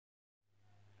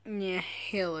Yeah,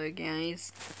 hello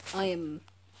guys. I am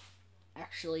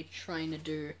actually trying to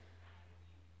do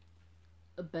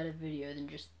a better video than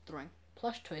just throwing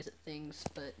plush toys at things,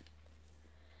 but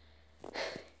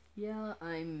yeah,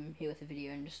 I'm here with a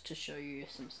video and just to show you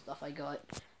some stuff I got.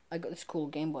 I got this cool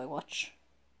Game Boy watch.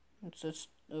 It's just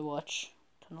a watch,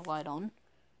 turn the light on.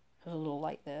 There's a little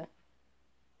light there.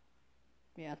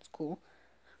 Yeah, it's cool.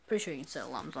 Pretty sure you can set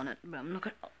alarms on it, but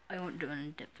I won't do an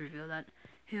in-depth review of that.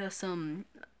 Here are some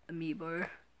amiibo.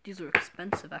 These are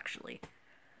expensive actually.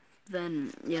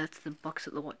 Then, yeah, it's the box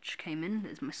that the watch came in.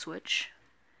 There's my Switch.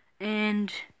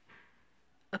 And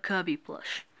a Kirby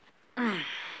plush. And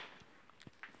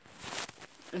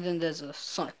then there's a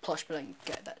Sonic plush, but I can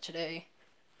get that today.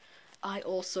 I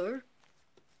also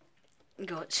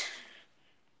got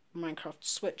Minecraft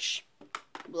Switch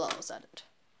while I was at it.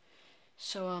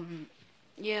 So,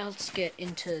 yeah, let's get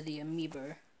into the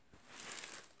amiibo.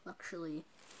 Actually,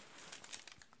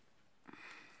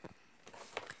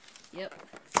 yep.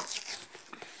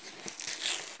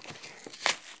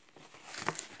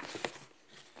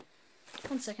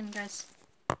 One second, guys.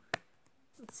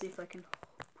 Let's see if I can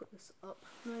put this up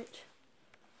right.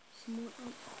 Somewhat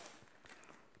up.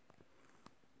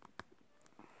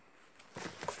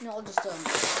 No, I'll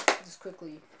just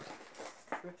quickly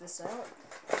rip this out.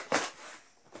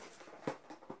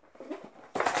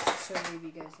 So leave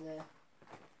you guys there,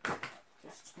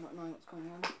 just not knowing what's going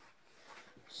on.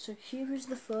 So here is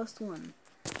the first one.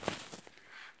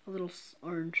 A little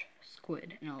orange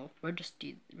squid, and I'll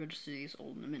register these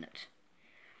all in a minute.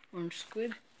 Orange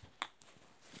squid.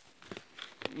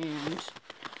 And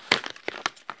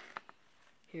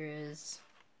here is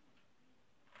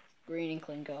green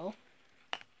inkling girl.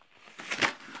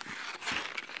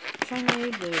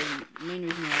 Finally, the main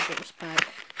reason why I got this pack.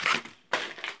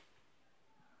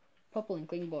 Purple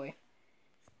inkling boy.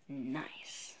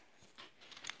 Nice.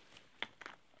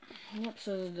 Yep,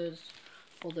 so there's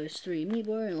all those three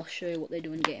amiibo, and I'll show you what they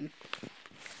do in game.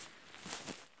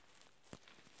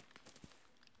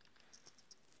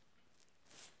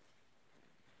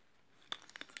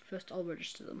 First, I'll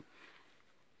register them.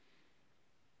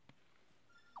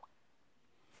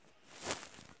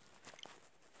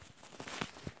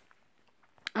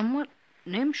 And what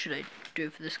name should I do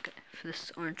for this guy, for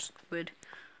this orange squid?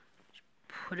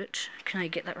 Put it. Can I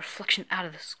get that reflection out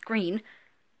of the screen?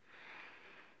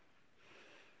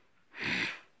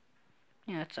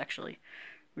 Yeah, it's actually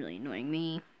really annoying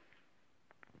me.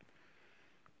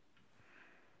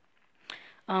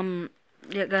 Yeah,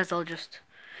 guys, I'll just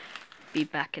be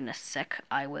back in a sec.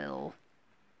 I will.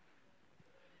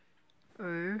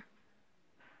 O-R-A-N-G-E.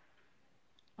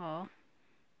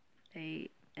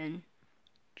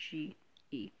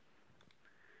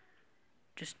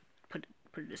 Just put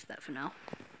it as that for now.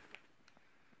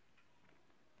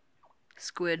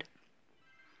 Squid.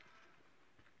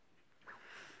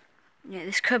 Yeah,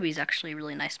 this Kirby is actually a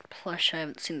really nice plush. I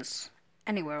haven't seen this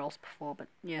anywhere else before, but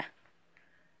yeah.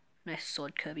 Nice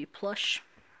sword Kirby plush.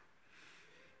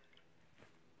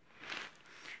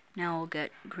 Now I'll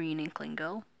get green inkling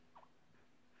girl.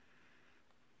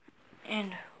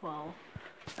 And while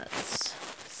that's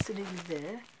sitting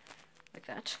there, like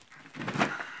that,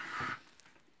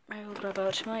 I will grab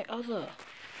out my other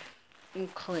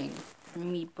inkling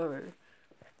amiibo,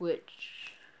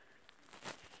 which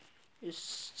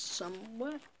is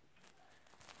somewhere.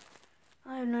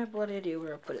 I have no bloody idea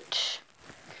where I put it.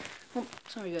 Oh,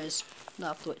 sorry guys, I'll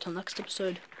have to wait till next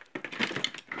episode.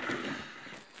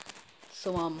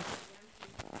 So,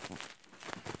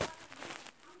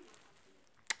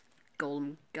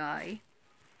 golem guy.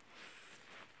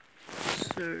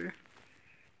 So,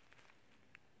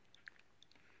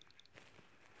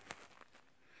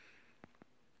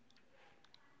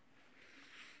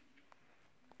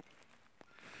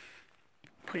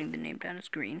 putting the name down as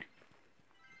green.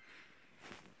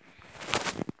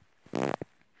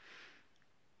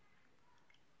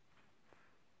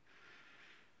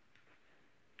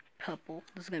 Purple.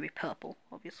 This is gonna be purple,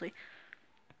 obviously.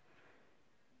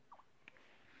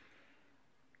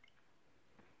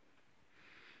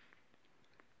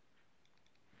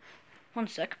 One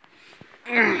sec.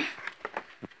 What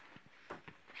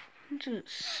does it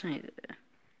say there?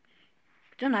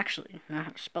 I don't actually know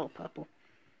how to spell purple.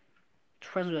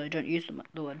 Surprisingly, I don't use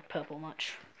the word purple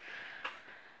much.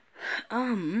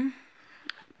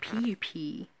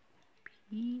 P-U-P.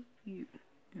 P-U...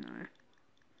 No.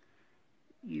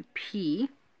 U-P...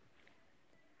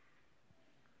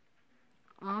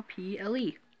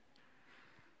 R-P-L-E.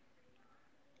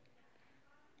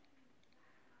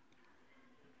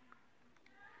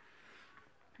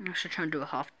 I'm actually trying to do a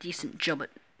half-decent job at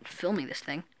filming this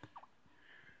thing.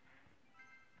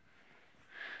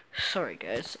 sorry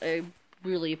guys, I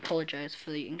really apologize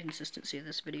for the inconsistency of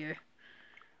this video.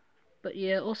 But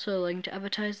yeah, also like to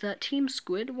advertise that Team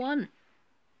Squid won.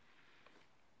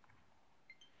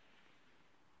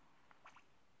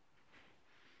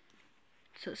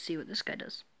 So let's see what this guy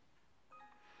does.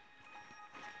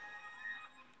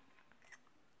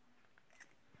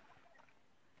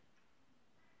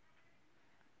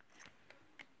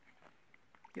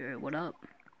 Yo, what up?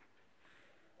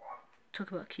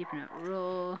 Talk about keeping it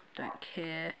raw, don't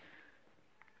care.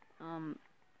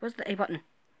 Where's the A button?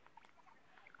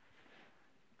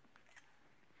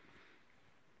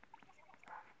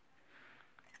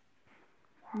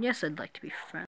 Yes, I'd like to be friends.